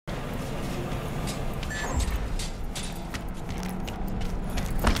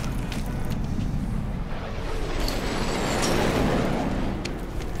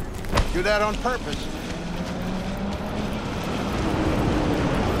do that on purpose.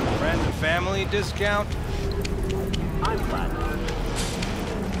 Friends and family discount? I'm glad.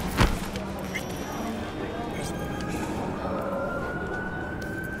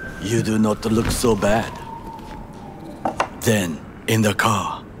 You do not look so bad. Then, in the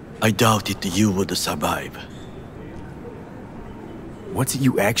car, I doubted you would survive. What's it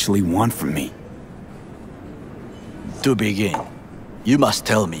you actually want from me? To begin, you must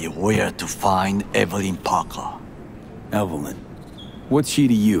tell me where to find Evelyn Parker. Evelyn. What's she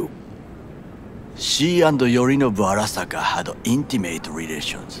to you? She and Yorinobu Arasaka had intimate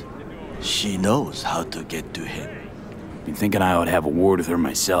relations. She knows how to get to him. Been thinking I ought to have a word with her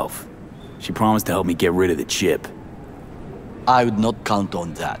myself. She promised to help me get rid of the chip. I would not count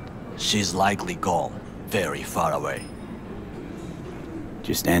on that. She's likely gone, very far away.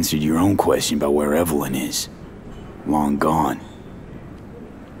 Just answered your own question about where Evelyn is. Long gone.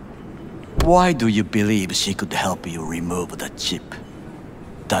 Why do you believe she could help you remove the chip?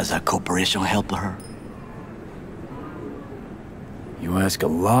 Does a corporation help her? You ask a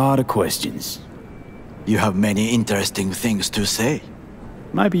lot of questions. You have many interesting things to say.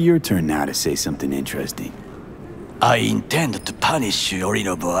 Might be your turn now to say something interesting. I intend to punish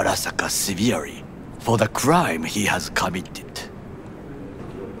Yorinobu Arasaka severely for the crime he has committed.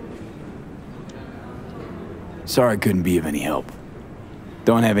 Sorry I couldn't be of any help.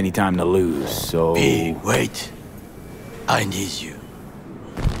 Don't have any time to lose, so... Hey, wait. I need you.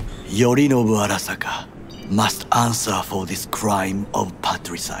 Yorinobu Arasaka must answer for this crime of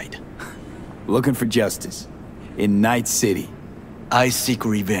patricide. Looking for justice. In Night City. I seek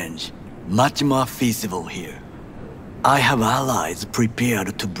revenge, much more feasible here. I have allies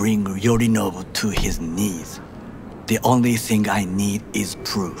prepared to bring Yorinobu to his knees. The only thing I need is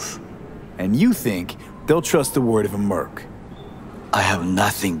proof. And you think they'll trust the word of a merc? I have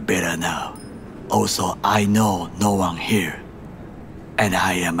nothing better now. Also, I know no one here. And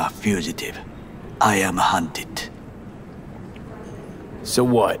I am a fugitive. I am hunted. So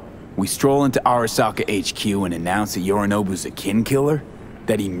what? We stroll into Arasaka HQ and announce that Yorinobu's a kin killer?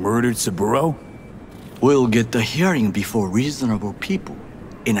 That he murdered Saburo? We'll get the hearing before reasonable people,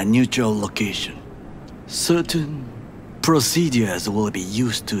 in a neutral location. Certain procedures will be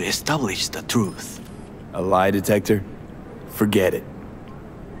used to establish the truth. A lie detector? Forget it.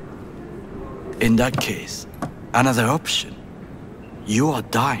 In that case, another option. You are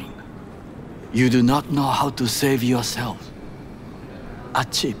dying. You do not know how to save yourself. A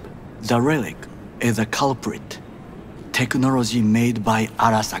chip, the relic, is a culprit. Technology made by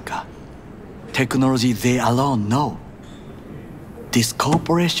Arasaka. Technology they alone know. This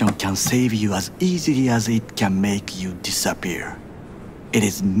corporation can save you as easily as it can make you disappear. It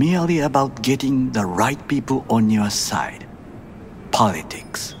is merely about getting the right people on your side.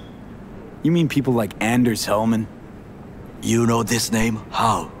 Politics. You mean people like Anders Hellman? You know this name?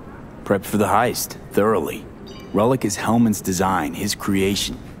 How? Prepped for the heist, thoroughly. Relic is Hellman's design, his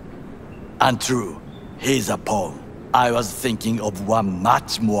creation. Untrue. He's a pawn. I was thinking of one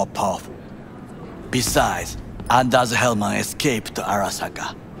much more powerful. Besides, Anders Hellman escaped to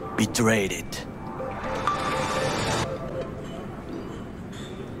Arasaka, betrayed it.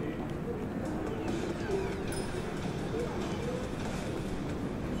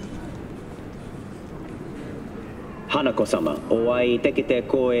 Hanako-sama, お会いできて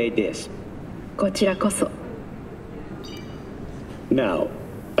光栄です。こちらこそ。Now,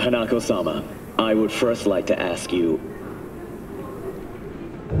 Hanako-sama, I would first like to ask you...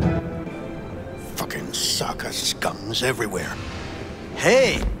 Fucking Saka scums everywhere.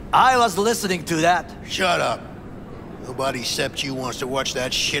 Hey, I was listening to that. Shut up. Nobody except you wants to watch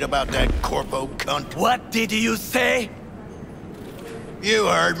that shit about that corpo cunt. What did you say? You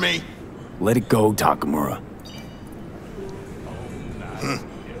heard me. Let it go, Takamura.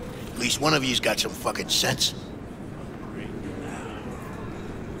 At least one of you's got some fucking sense.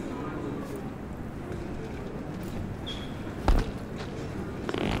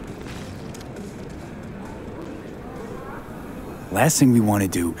 Last thing we want to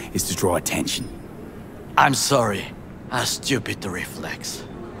do is to draw attention. I'm sorry. A stupid reflex.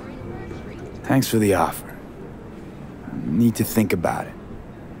 Thanks for the offer. Need to think about it.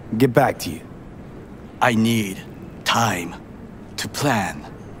 Get back to you. I need time to plan,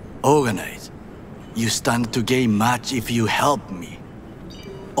 organize. You stand to gain much if you help me.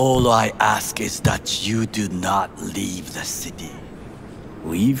 All I ask is that you do not leave the city.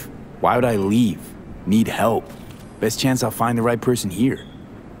 Leave? Why would I leave? Need help. Best chance I'll find the right person here.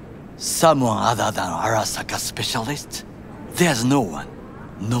 Someone other than Arasaka specialist? There's no one.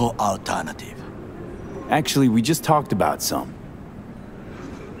 No alternative. Actually, we just talked about some.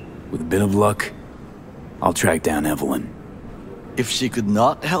 With a bit of luck, I'll track down Evelyn. If she could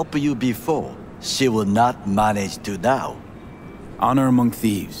not help you before, she will not manage to now. Honor among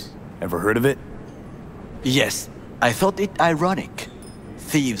thieves. Ever heard of it? Yes, I thought it ironic.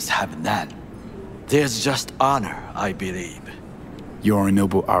 Thieves have none. There's just honor, I believe.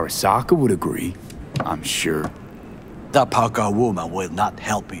 Yorinobu Arasaka would agree, I'm sure. The Parker woman will not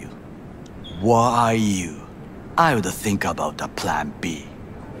help you. Why you? I would think about a plan B.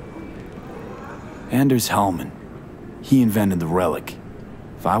 Anders Hellman. He invented the relic.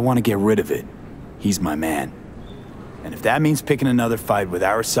 If I want to get rid of it, he's my man. And if that means picking another fight with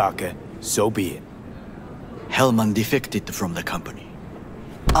Arasaka, so be it. Hellman defected from the company.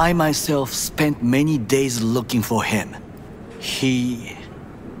 I myself spent many days looking for him. He...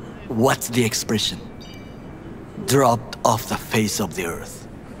 what's the expression? Dropped off the face of the earth.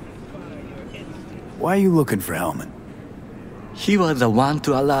 Why are you looking for Hellman? He was the one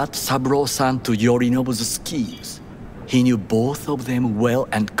to alert Saburo-san to Yorinobu's schemes. He knew both of them well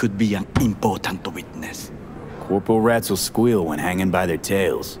and could be an important witness. Corporal rats will squeal when hanging by their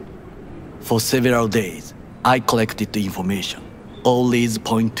tails. For several days, I collected the information. All leads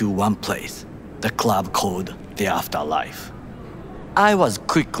point to one place, the club called the Afterlife. I was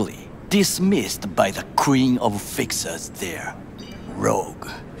quickly dismissed by the queen of fixers there, Rogue.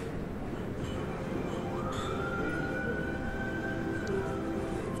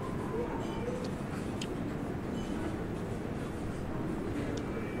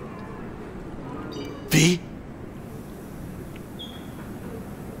 V?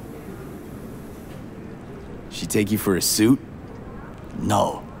 She take you for a suit?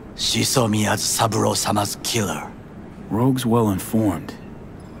 No, she saw me as Saburo-sama's killer. Rogue's well informed.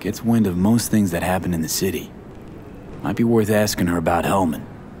 Gets wind of most things that happen in the city. Might be worth asking her about Hellman.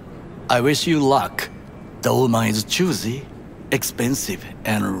 I wish you luck. The woman is choosy, expensive,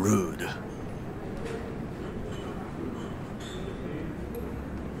 and rude.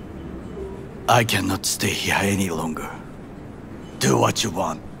 I cannot stay here any longer. Do what you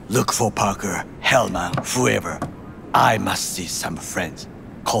want. Look for Parker, Hellman, whoever. I must see some friends,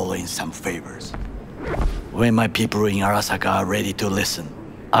 call in some favors. When my people in Arasaka are ready to listen,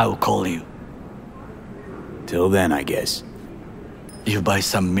 I will call you. Till then, I guess. If by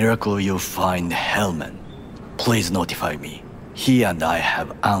some miracle you find Hellman, please notify me. He and I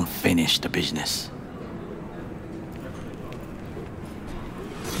have unfinished business.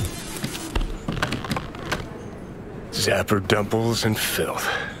 Zapper dumples and filth.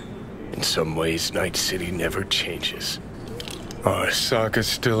 In some ways, Night City never changes. Arasaka's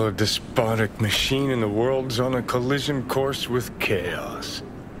still a despotic machine and the world's on a collision course with chaos.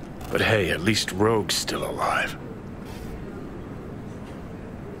 But hey, at least Rogue's still alive.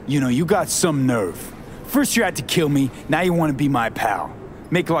 You know, you got some nerve. First you had to kill me, now you want to be my pal.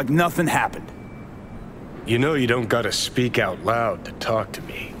 Make like nothing happened. You know you don't gotta speak out loud to talk to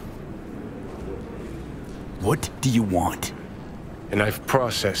me. What do you want? And I've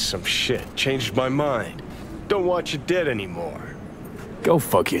processed some shit, changed my mind. Don't want you dead anymore. Go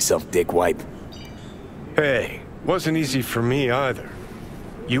fuck yourself, dickwipe. Hey, wasn't easy for me either.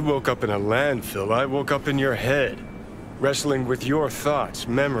 You woke up in a landfill, I woke up in your head. Wrestling with your thoughts,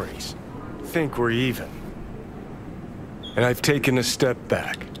 memories. Think we're even. And I've taken a step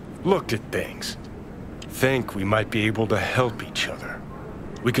back, looked at things. Think we might be able to help each other.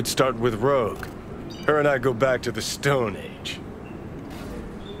 We could start with Rogue. Her and I go back to the Stone Age.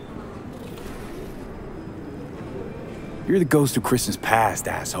 You're the ghost of Christmas past,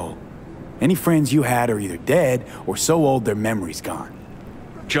 asshole. Any friends you had are either dead or so old their memory's gone.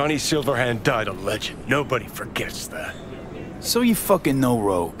 Johnny Silverhand died a legend. Nobody forgets that. So you fucking know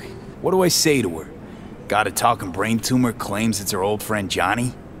Rogue. What do I say to her? Got a talking brain tumor, claims it's her old friend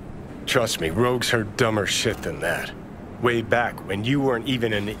Johnny? Trust me, Rogue's heard dumber shit than that. Way back when you weren't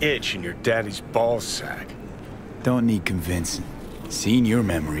even an itch in your daddy's ballsack. Don't need convincing. Seeing your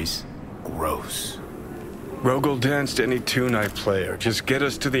memories, gross. Rogue'll dance to any tune I play or just get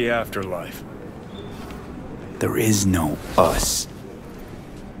us to the afterlife. There is no us.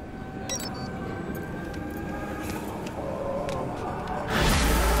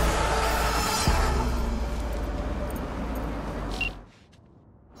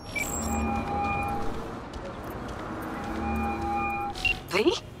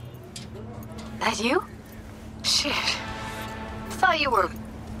 V? That you? Shit. Thought you were...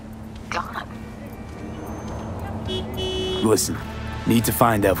 gone. Listen, need to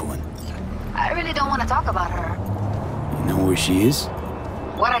find Evelyn. I really don't want to talk about her. You know where she is?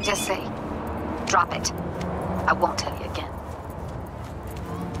 What'd I just say? Drop it. I won't tell you again.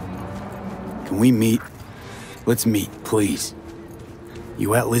 Can we meet? Let's meet, please.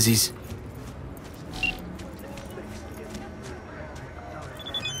 You at Lizzie's?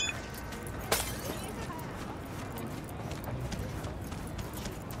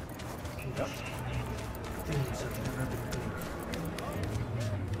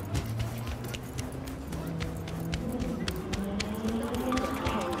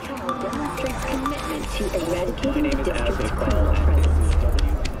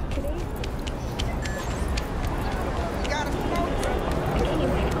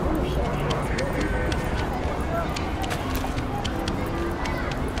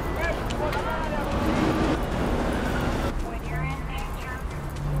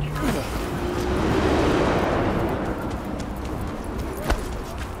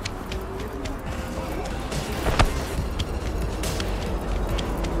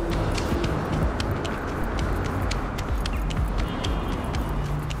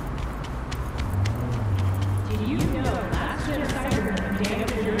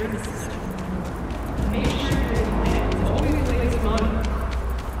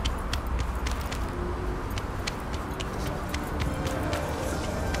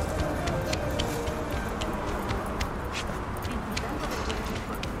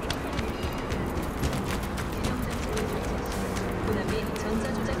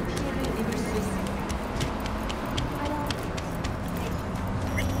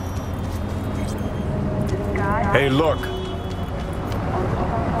 Hey, look.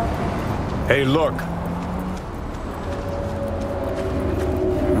 Hey, look.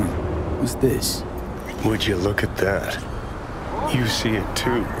 What's this? Would you look at that? You see it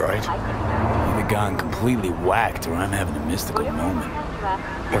too, right? Either gone completely whacked or I'm having a mystical moment.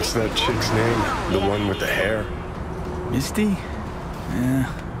 What's that chick's name? The one with the hair? Misty?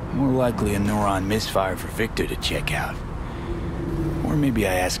 More likely a neuron misfire for Victor to check out. Or maybe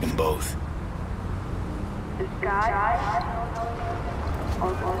I ask them both.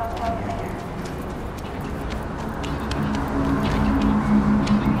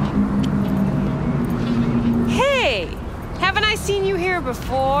 Hey! Haven't I seen you here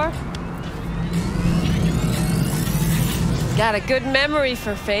before? Got a good memory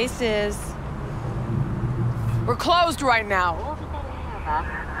for faces. We're closed right now.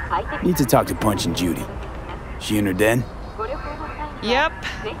 Need to talk to Punch and Judy. She in her den? Yep.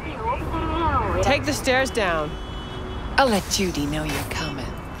 Take the stairs down. I'll let Judy know you're coming.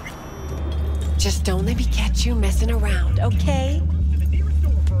 Just don't let me catch you messing around, okay?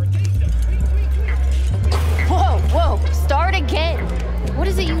 Whoa, start again. What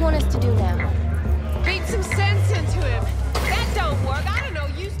is it you want us to do now? Beat some sense into him. That don't work. I don't know,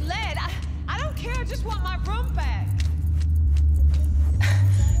 use lead. I don't care, I just want my room back.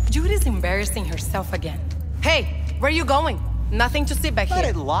 Judy's embarrassing herself again. Hey, where are you going? Nothing to sit back here.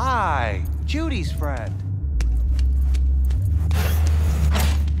 Let it lie. Judy's friend.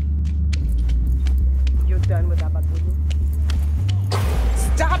 You done with that,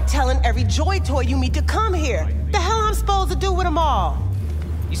 Stop telling every Joy Toy you meet to come here. The hell I'm supposed to do with them all?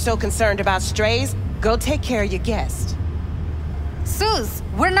 You so concerned about strays? Go take care of your guest. Sus,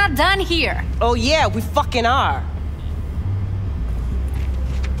 we're not done here. Oh yeah, we fucking are.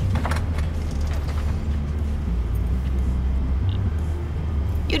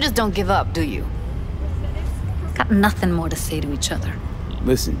 You just don't give up, do you? Got nothing more to say to each other.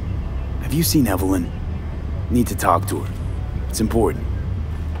 Listen, have you seen Evelyn? Need to talk to her. It's important.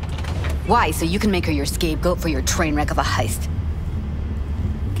 Why? So you can make her your scapegoat for your train wreck of a heist?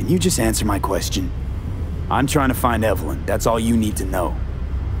 Can you just answer my question? I'm trying to find Evelyn. That's all you need to know.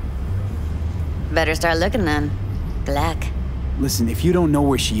 Better start looking then. Black. Listen, if you don't know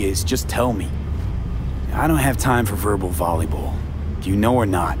where she is, just tell me. I don't have time for verbal volleyball. Do you know or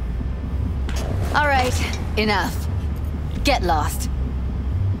not? All right, enough. Get lost.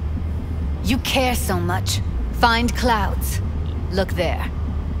 You care so much. Find Clouds. Look there.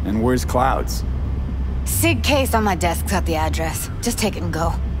 And where's Clouds? Sig case on my desk's got the address. Just take it and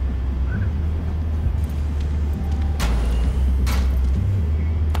go.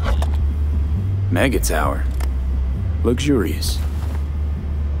 Mega Tower. Luxurious.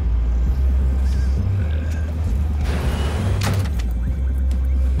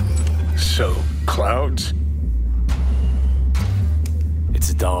 So, Clouds?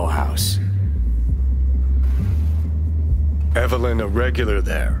 It's a dollhouse. Evelyn a regular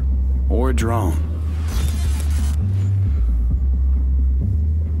there? Or a drone.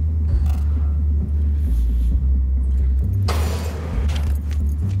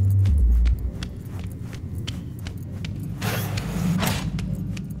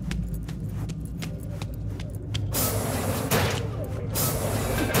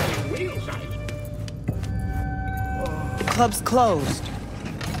 The club's closed.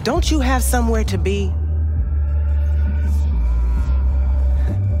 Don't you have somewhere to be?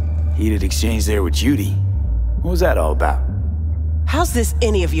 Heated exchange there with Judy. What was that all about? How's this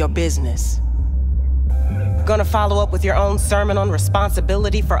any of your business? Gonna follow up with your own sermon on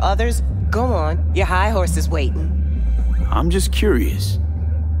responsibility for others? Go on, your high horse is waiting. I'm just curious.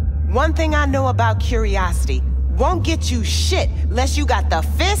 One thing I know about curiosity, won't get you shit unless you got the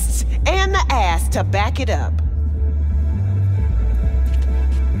fists and the ass to back it up.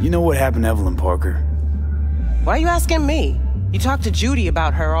 You know what happened to Evelyn Parker? Why are you asking me? You talked to Judy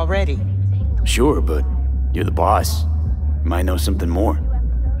about her already. Sure, but you're the boss. You might know something more.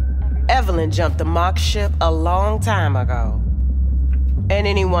 Evelyn jumped the Mox ship a long time ago. And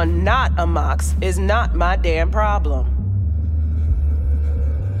anyone not a Mox is not my damn problem.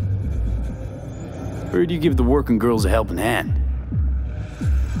 Heard you give the working girls a helping hand.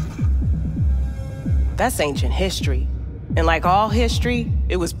 That's ancient history. And like all history,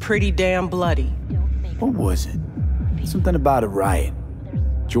 it was pretty damn bloody. What was it? Something about a riot.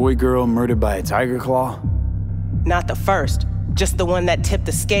 Joy girl murdered by a tiger claw? Not the first, just the one that tipped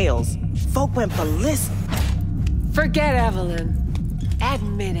the scales. Folk went ballistic. Forget Evelyn.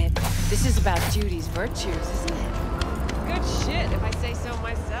 Admit it. This is about Judy's virtues, isn't it? Good shit, if I say so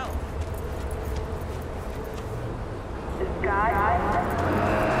myself.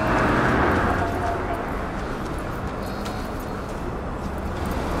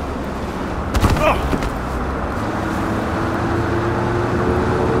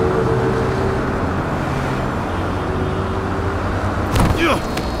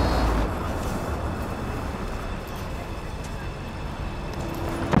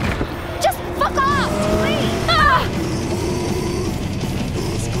 Just fuck off! Please! Ah!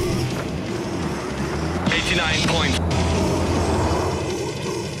 89 points.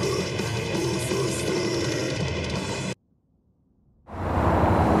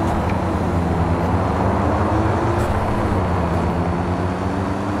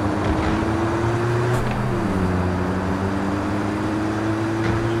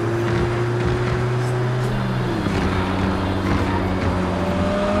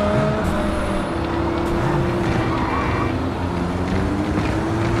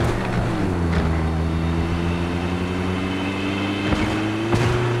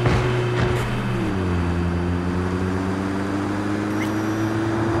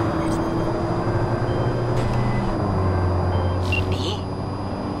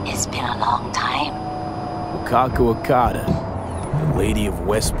 Wakako Okada, the Lady of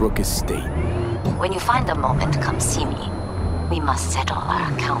Westbrook Estate. When you find a moment, come see me. We must settle our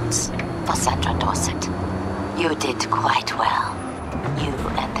accounts for Sandra Dorset. You did quite well. You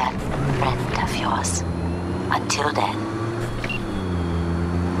and that friend of yours. Until then.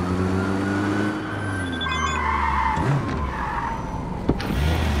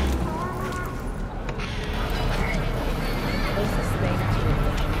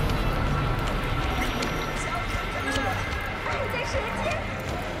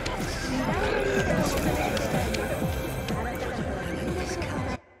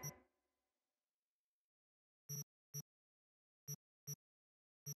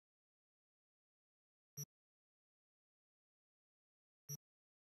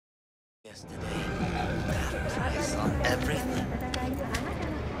 Yesterday, got a price on everything.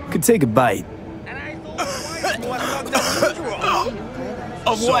 Could take a bite.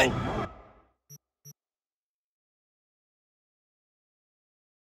 Of what?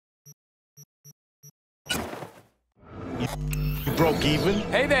 You broke even?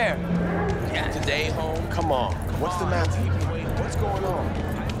 Hey there! Today home? Come on. What's the matter? What's going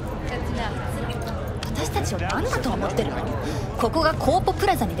on? 私たちを何だと思ってるの？ここがコーポプ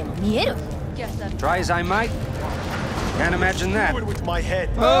ラザにでも見える？ Try as I might. Can't imagine that. Do it with my head.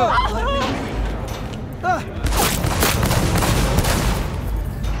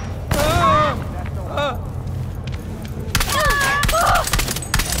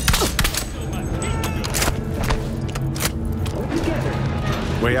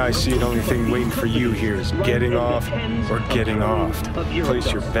 Way I see it, only thing waiting for you here is getting off or getting off.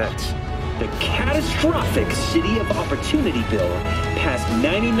 Place your bets. The catastrophic City of Opportunity bill passed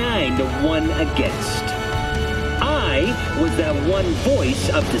 99 to 1 against. I was that one voice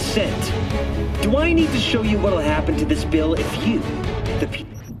of dissent. Do I need to show you what'll happen to this bill if you, the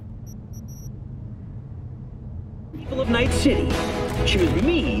people of Night City, choose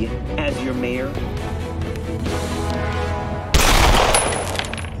me as your mayor?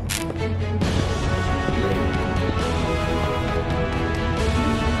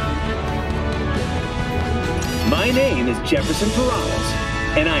 My name is Jefferson Perales,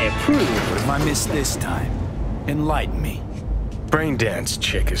 and I approve. What have I missed this time? Enlighten me. Braindance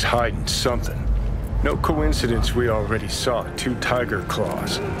chick is hiding something. No coincidence we already saw 2 tiger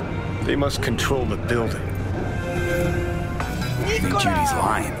claws. They must control the building. I think Judy's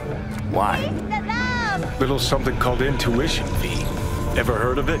lying. Why? Little something called intuition, V. Ever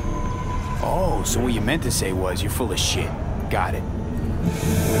heard of it? Oh, so what you meant to say was you're full of shit. Got it.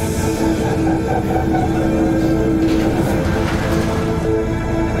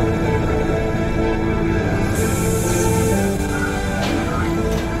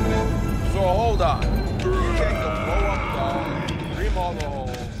 So hold on. You take the blow up doll, dream all the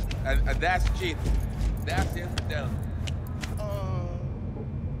holes, and that's cheating. That's infidelity.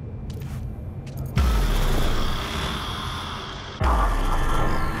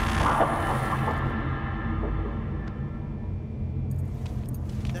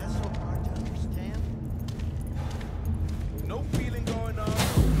 That's so hard to understand. No feeling going on.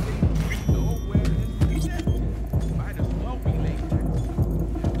 No awareness. Might as well be late.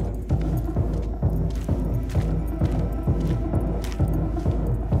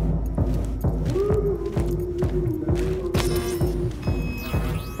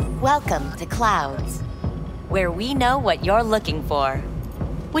 Welcome to Clouds, where we know what you're looking for.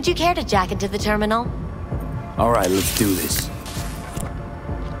 Would you care to jack into the terminal? All right, let's do this.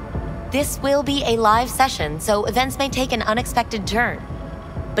 This will be a live session, so events may take an unexpected turn.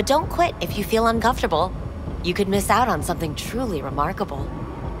 But don't quit if you feel uncomfortable. You could miss out on something truly remarkable.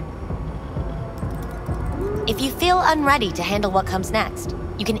 If you feel unready to handle what comes next,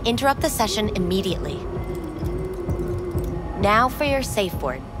 you can interrupt the session immediately. Now for your safe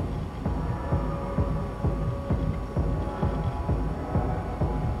word.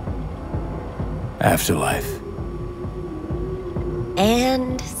 Afterlife.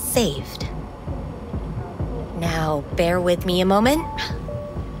 And saved. Now, bear with me a moment.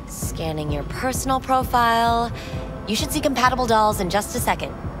 Scanning your personal profile. You should see compatible dolls in just a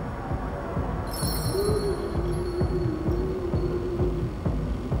second.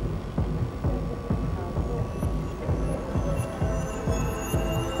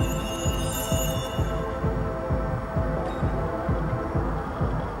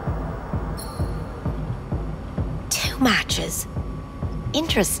 Matches.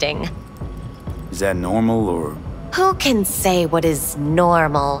 Interesting. Is that normal or? Who can say what is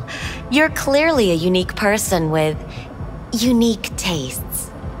normal? You're clearly a unique person with unique tastes.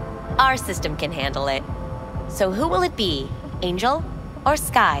 Our system can handle it. So who will it be? Angel or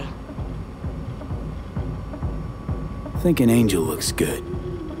Sky? I think an angel looks good.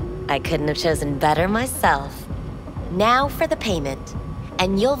 I couldn't have chosen better myself. Now for the payment,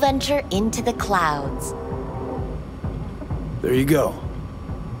 and you'll venture into the clouds. There you go.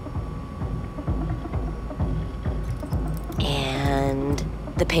 And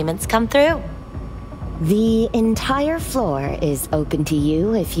the payments come through. The entire floor is open to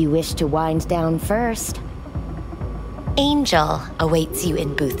you if you wish to wind down first. Angel awaits you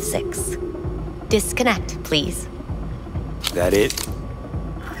in booth 6. Disconnect, please. That it?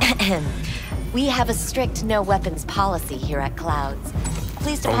 We have a strict no weapons policy here at Clouds.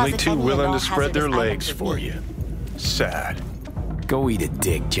 Please deposit Only 2 any willing and all to spread their hazardous legs items for you you. Sad. Go eat a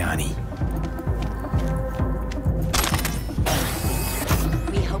dick, Johnny.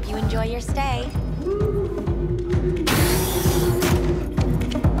 We hope you enjoy your stay.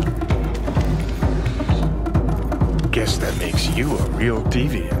 Guess that makes you a real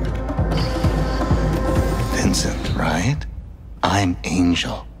deviant. Vincent, right? I'm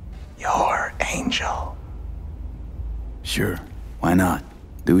Angel. You're Angel. Sure, why not?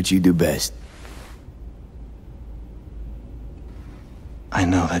 Do what you do best. I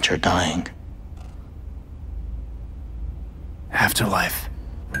know that you're dying. Afterlife.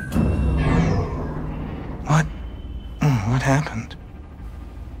 What? What happened?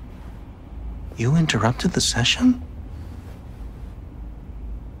 You interrupted the session?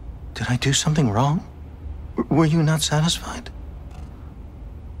 Did I do something wrong? Were you not satisfied?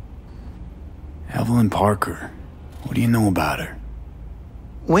 Evelyn Parker. What do you know about her?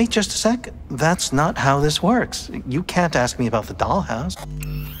 Wait just a sec. That's not how this works. You can't ask me about the dollhouse.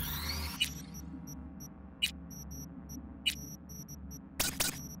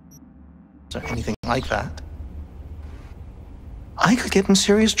 Or anything like that. I could get in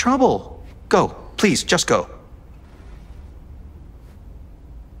serious trouble. Go, please, just go.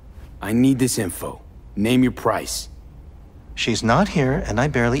 I need this info. Name your price. She's not here, and I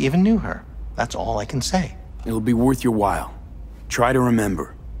barely even knew her. That's all I can say. It'll be worth your while. Try to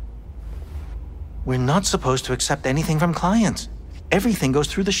remember. We're not supposed to accept anything from clients. Everything goes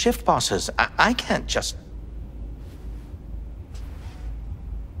through the shift bosses. I can't just...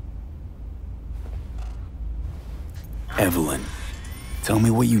 Evelyn. Tell me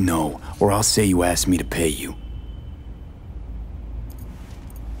what you know, or I'll say you asked me to pay you.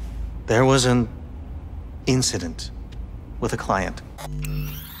 There was an incident with a client.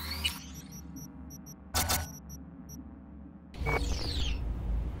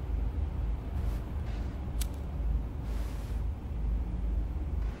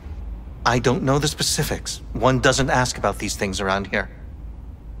 I don't know the specifics. One doesn't ask about these things around here.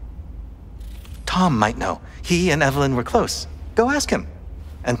 Tom might know. He and Evelyn were close. Go ask him.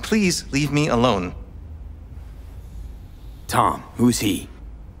 And please leave me alone. Tom, who's he?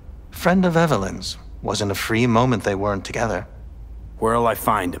 Friend of Evelyn's. Wasn't a free moment they weren't together. Where'll I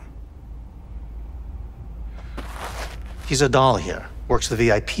find him? He's a doll here. Works the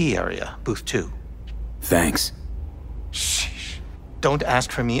VIP area, booth 2. Thanks. Shh. Don't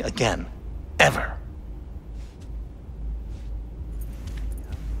ask for me again. Ever.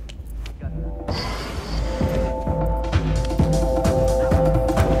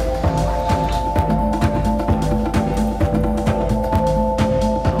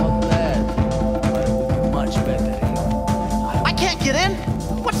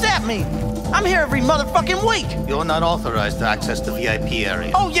 I'm here every motherfucking week! You're not authorized to access the VIP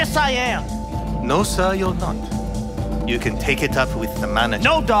area. Oh, yes I am! No, sir, you're not. You can take it up with the manager.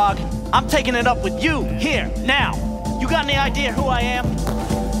 No, dog! I'm taking it up with you, here, now! You got any idea who I am?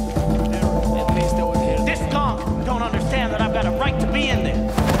 This skunk don't understand that I've got a right to be in there.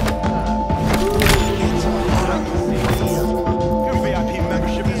 Your VIP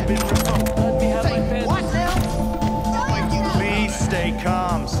membership has been revoked. What now? Please stay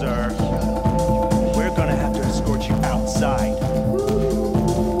calm, sir. We're gonna have to escort you outside.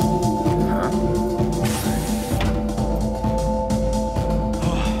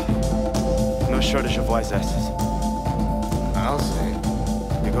 No shortage of wise asses. I'll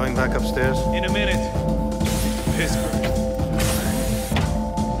see. You going back upstairs? In a minute. Pittsburgh.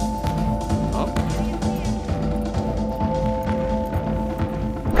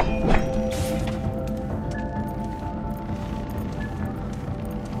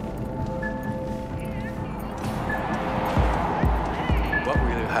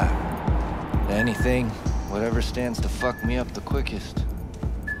 Anything, whatever stands to fuck me up the quickest.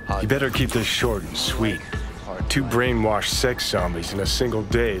 You better keep this short and sweet. 2 brainwashed sex zombies in a single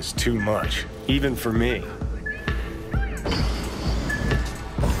day is too much, even for me.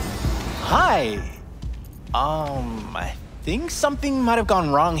 Hi. I think something might have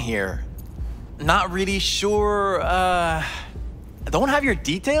gone wrong here. Not really sure, don't have your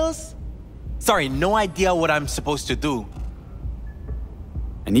details? Sorry, no idea what I'm supposed to do.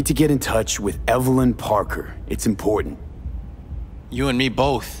 I need to get in touch with Evelyn Parker. It's important. You and me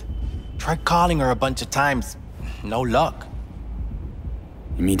both. Tried calling her a bunch of times. No luck.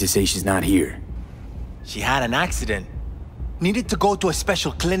 You mean to say she's not here? She had an accident. Needed to go to a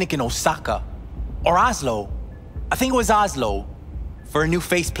special clinic in Osaka. Or Oslo. I think it was Oslo. For a new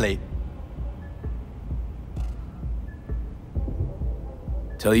faceplate.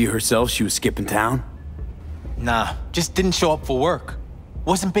 Tell you herself she was skipping town? Nah, just didn't show up for work.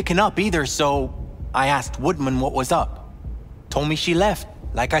 Wasn't picking up either, so I asked Woodman what was up. Told me she left,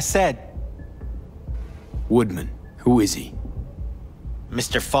 like I said. Woodman, who is he?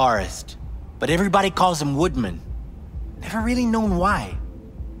 Mr. Forrest, but everybody calls him Woodman. Never really known why.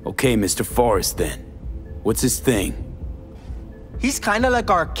 Okay, Mr. Forrest then. What's his thing? He's kinda like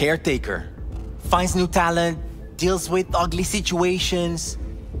our caretaker. Finds new talent, deals with ugly situations.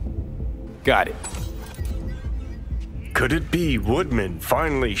 Got it. Could it be Woodman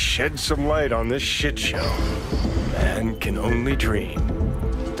finally shed some light on this shit show? Man can only dream.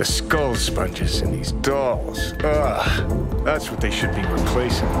 The skull sponges in these dolls. Ugh, that's what they should be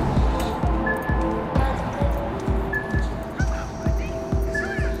replacing.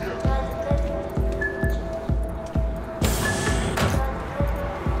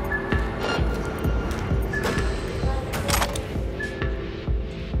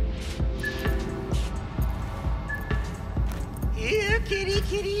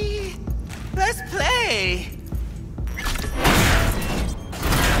 Kitty, let's play.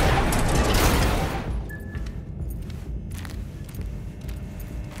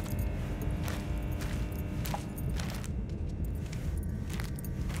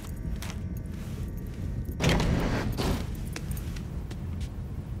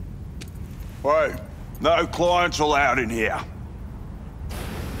 Hey, no clients allowed in here.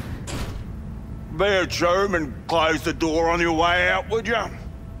 Be a chum and close the door on your way out, would you?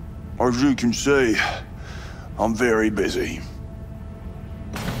 As you can see, I'm very busy.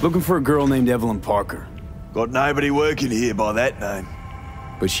 Looking for a girl named Evelyn Parker. Got nobody working here by that name.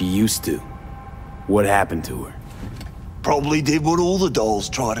 But she used to. What happened to her? Probably did what all the dolls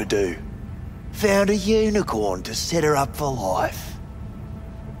try to do. Found a unicorn to set her up for life.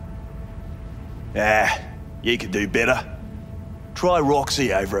 You could do better. Try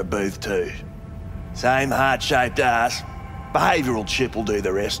Roxy over at Booth 2. Same heart-shaped ass. Behavioural chip will do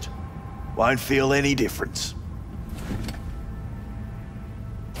the rest. Won't feel any difference.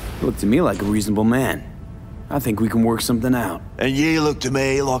 Look to me like a reasonable man. I think we can work something out. And you look to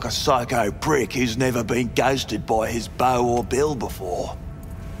me like a psycho prick who's never been ghosted by his beau or bill before.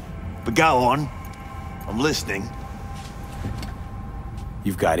 But go on. I'm listening.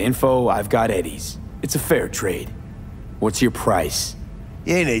 You've got info, I've got Eddie's. It's a fair trade. What's your price?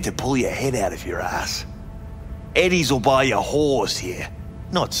 You need to pull your head out of your ass. Eddie's will buy you a horse here,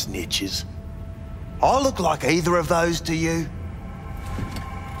 not snitches. I look like either of those to you?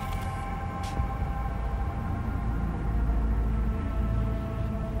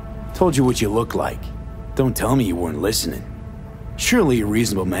 Told you what you look like. Don't tell me you weren't listening. Surely a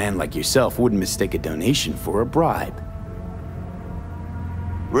reasonable man like yourself wouldn't mistake a donation for a bribe.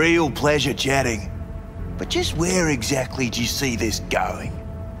 Real pleasure chatting. But just where exactly do you see this going?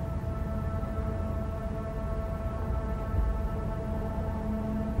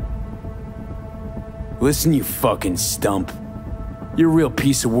 Listen, you fucking stump. You're a real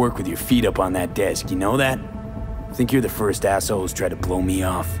piece of work with your feet up on that desk, you know that? Think you're the first asshole who's tried to blow me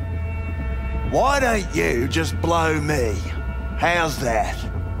off. Why don't you just blow me? How's that?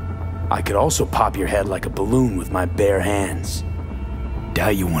 I could also pop your head like a balloon with my bare hands.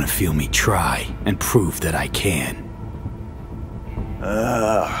 Doubt you want to feel me try and prove that I can.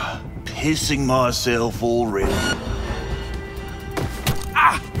 Pissing myself already.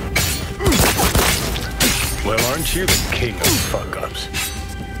 Well, aren't you the king of fuck-ups?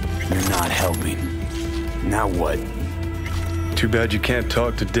 You're not helping. Now what? Too bad you can't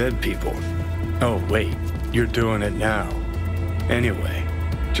talk to dead people. Oh, wait. You're doing it now. Anyway,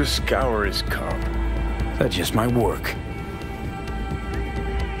 just scour his comp. That just might work.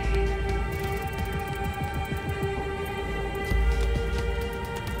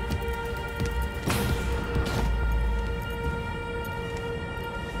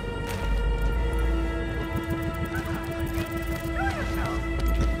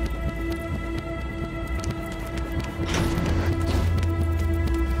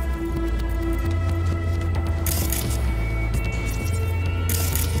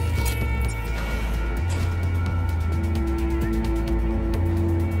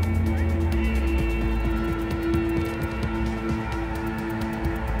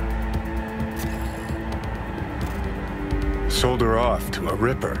 Sold her off to a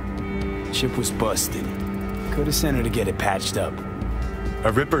ripper. Chip was busted. Could have sent her to get it patched up.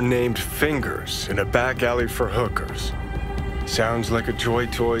 A ripper named Fingers in a back alley for hookers. Sounds like a Joy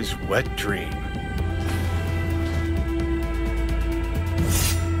Toy's wet dream.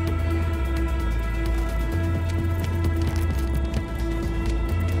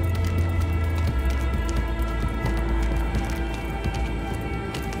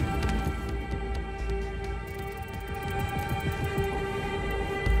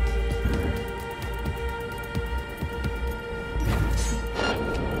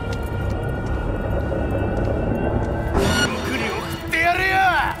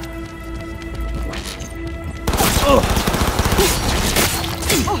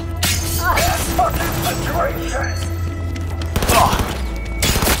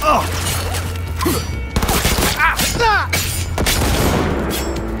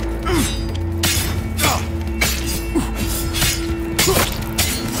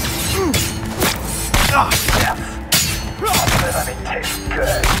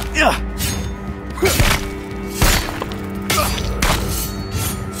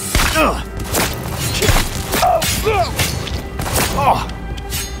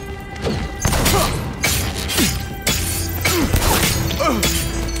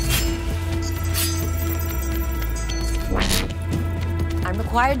 I'm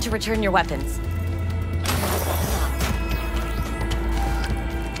required to return your weapons.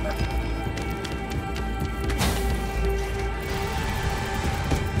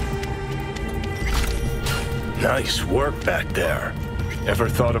 Nice work back there. Ever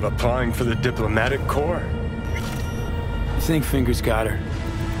thought of applying for the diplomatic corps? Think Fingers got her.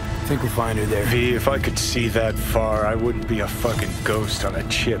 Think we'll find her there. V, if I could see that far, I wouldn't be a fucking ghost on a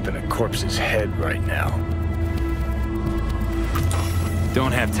chip in a corpse's head right now.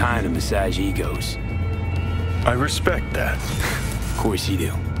 Don't have time to massage egos. I respect that. Of course you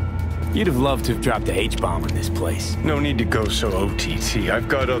do. You'd have loved to have dropped a H-bomb in this place. No need to go so OTT. I've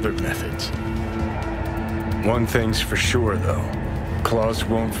got other methods. One thing's for sure, though. Claus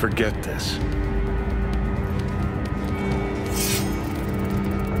won't forget this.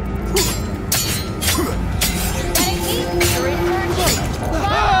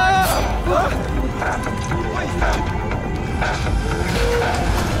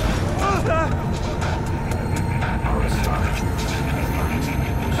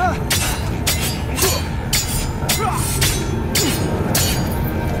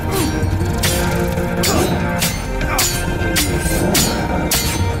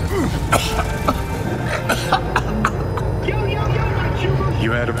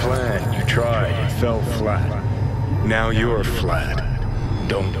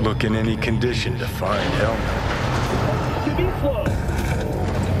 Don't look in any condition to find help. To be flown.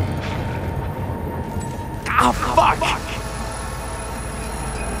 Ah, fuck!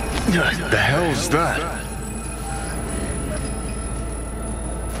 The hell's that?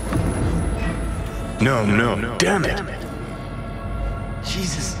 No, damn it.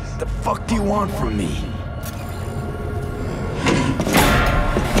 Jesus, the fuck do you want from me?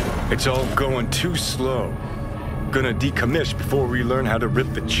 It's all going too slow. Gonna decommission before we learn how to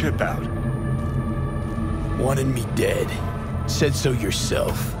rip the chip out. Wanted me dead. Said so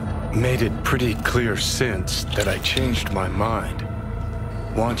yourself. Made it pretty clear since that I changed my mind.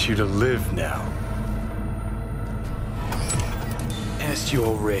 Want you to live now. Asked you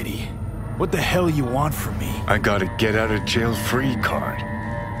already. What the hell you want from me? I got a get out of jail free card.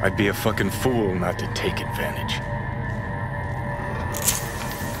 I'd be a fucking fool not to take advantage.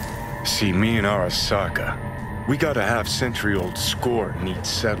 See, me and Arasaka, we got a half-century-old score needs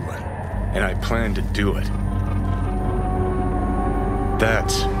settling, and I plan to do it.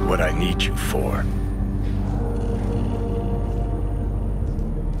 That's what I need you for.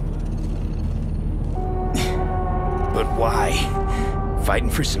 But why? Fighting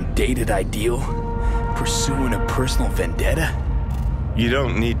for some dated ideal? Pursuing a personal vendetta? You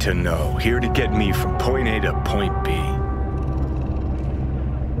don't need to know. Here to get me from point A to point B.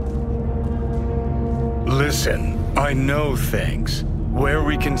 Listen, I know things. Where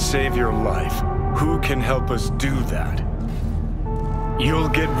we can save your life. Who can help us do that? You'll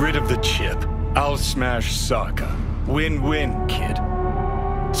get rid of the chip. I'll smash Sokka. Win-win, kid.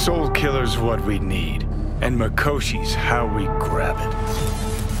 Soul Killer's what we need. And Mikoshi's how we grab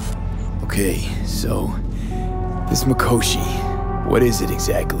it. Okay, so... this Mikoshi, what is it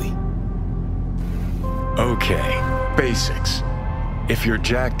exactly? Okay, basics. If you're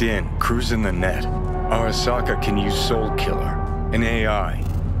jacked in, cruising the net, Arasaka can use Soul Killer, an AI,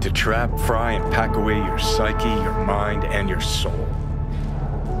 to trap, fry, and pack away your psyche, your mind, and your soul.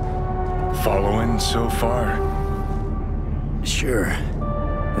 Following so far? Sure.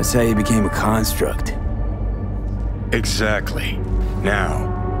 That's how you became a construct. Exactly. Now,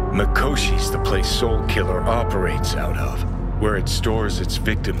 Mikoshi's the place Soul Killer operates out of, where it stores its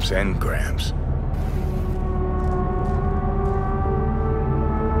victims' engrams.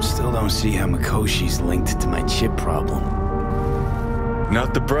 Still don't see how Mikoshi's linked to my chip problem.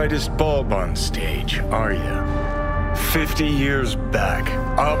 Not the brightest bulb on stage, are ya? 50 years back,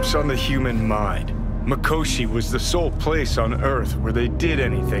 ops on the human mind. Mikoshi was the sole place on Earth where they did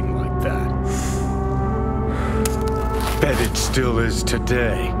anything like that. Bet it still is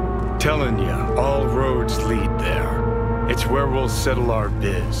today. Telling ya, all roads lead there. It's where we'll settle our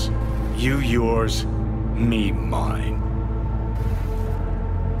biz. You yours, me mine.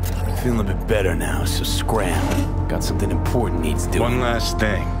 Feeling a bit better now, so scram. Got something important needs doing. One last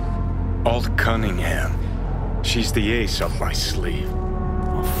thing. Alt Cunningham. She's the ace up my sleeve.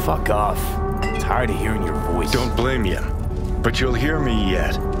 Oh, fuck off. I'm tired of hearing your voice. Don't blame you, but you'll hear me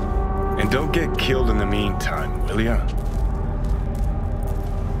yet. And don't get killed in the meantime, will ya?